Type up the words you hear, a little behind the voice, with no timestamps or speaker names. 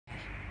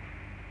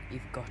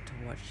You've got to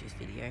watch this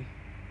video.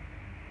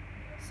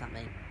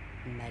 Something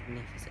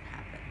magnificent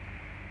happened.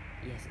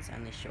 Yes, it's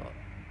only short,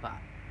 but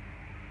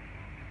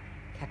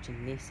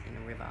catching this in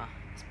a river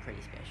is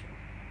pretty special.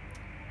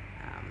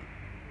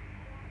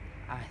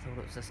 I thought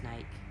it was a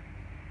snake.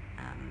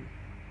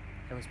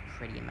 It was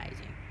pretty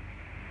amazing.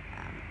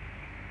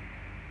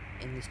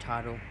 In this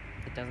title,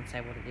 it doesn't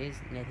say what it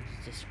is, neither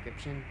does the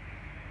description.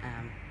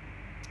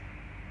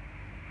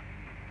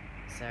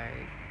 So,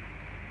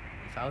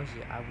 if I was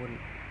you, I wouldn't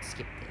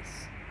skip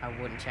this. I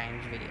wouldn't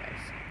change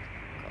videos,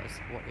 because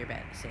what you're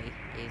about to see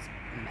is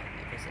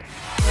magnificent.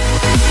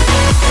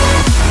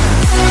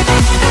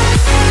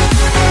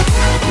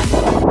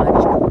 I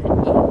just caught an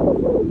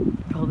eel.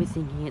 Probably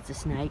thinking it's a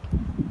snake,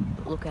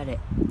 but look at it.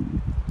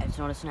 It's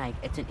not a snake,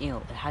 it's an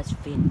eel. It has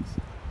fins.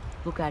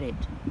 Look at it.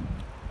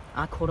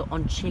 I caught it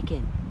on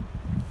chicken.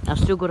 I've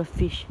still got a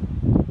fish.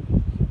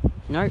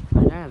 No, I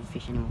don't have a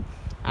fish anymore.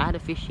 I had a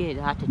fish here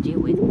that I had to deal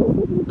with.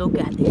 Look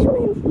at this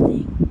beautiful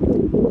thing.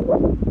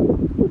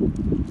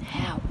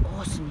 How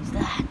awesome is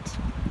that?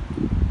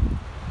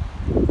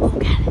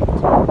 Look at it.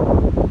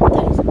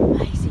 That is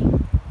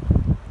amazing.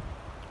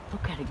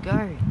 Look at it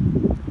go.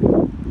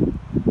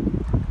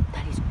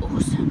 That is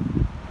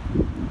awesome.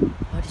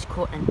 I just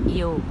caught an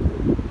eel.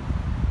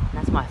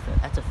 That's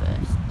a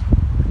first.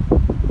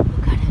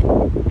 Look at it.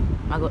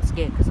 I got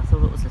scared because I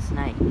thought it was a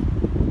snake,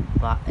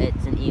 but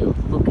it's an eel.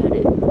 Look at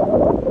it.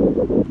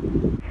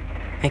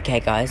 Okay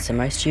guys, so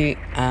most of you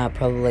are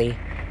probably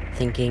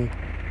thinking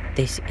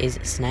this is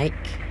a snake.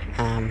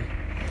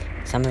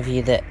 Some of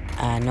you that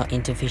are not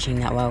into fishing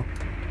that well,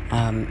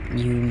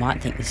 you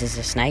might think this is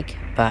a snake,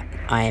 but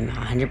I am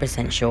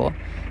 100% sure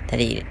that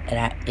it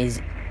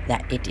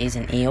is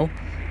an eel.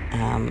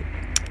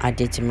 I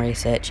did some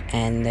research,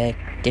 and the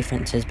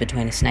differences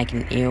between a snake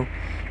and an eel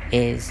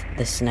is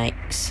the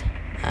snakes,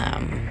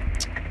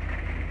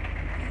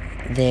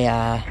 they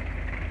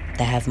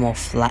have more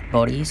flat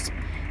bodies.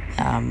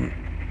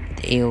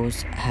 The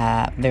eels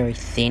are very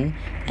thin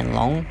and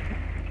long.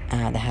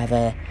 They have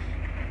a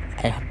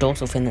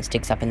dorsal fin that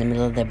sticks up in the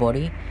middle of their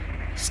body.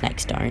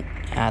 Snakes don't.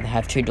 They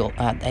have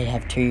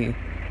two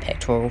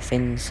pectoral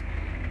fins,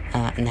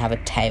 and they have a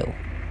tail,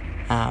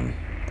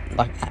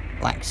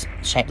 like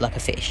shaped like a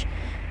fish,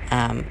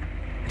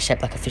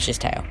 shaped like a fish's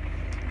tail,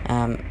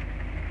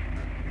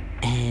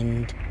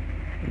 and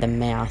the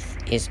mouth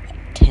is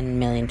 10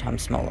 million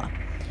times smaller.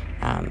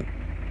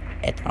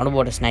 It's not a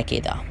water snake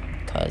either,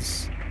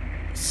 because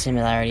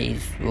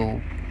similarities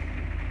will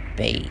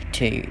be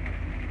to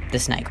the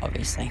snake,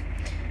 obviously.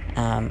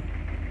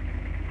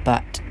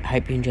 But I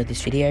hope you enjoyed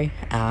this video.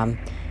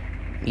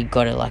 You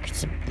gotta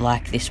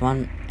like this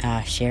one,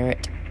 share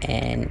it,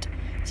 and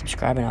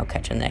subscribe, and I'll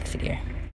catch you in the next video.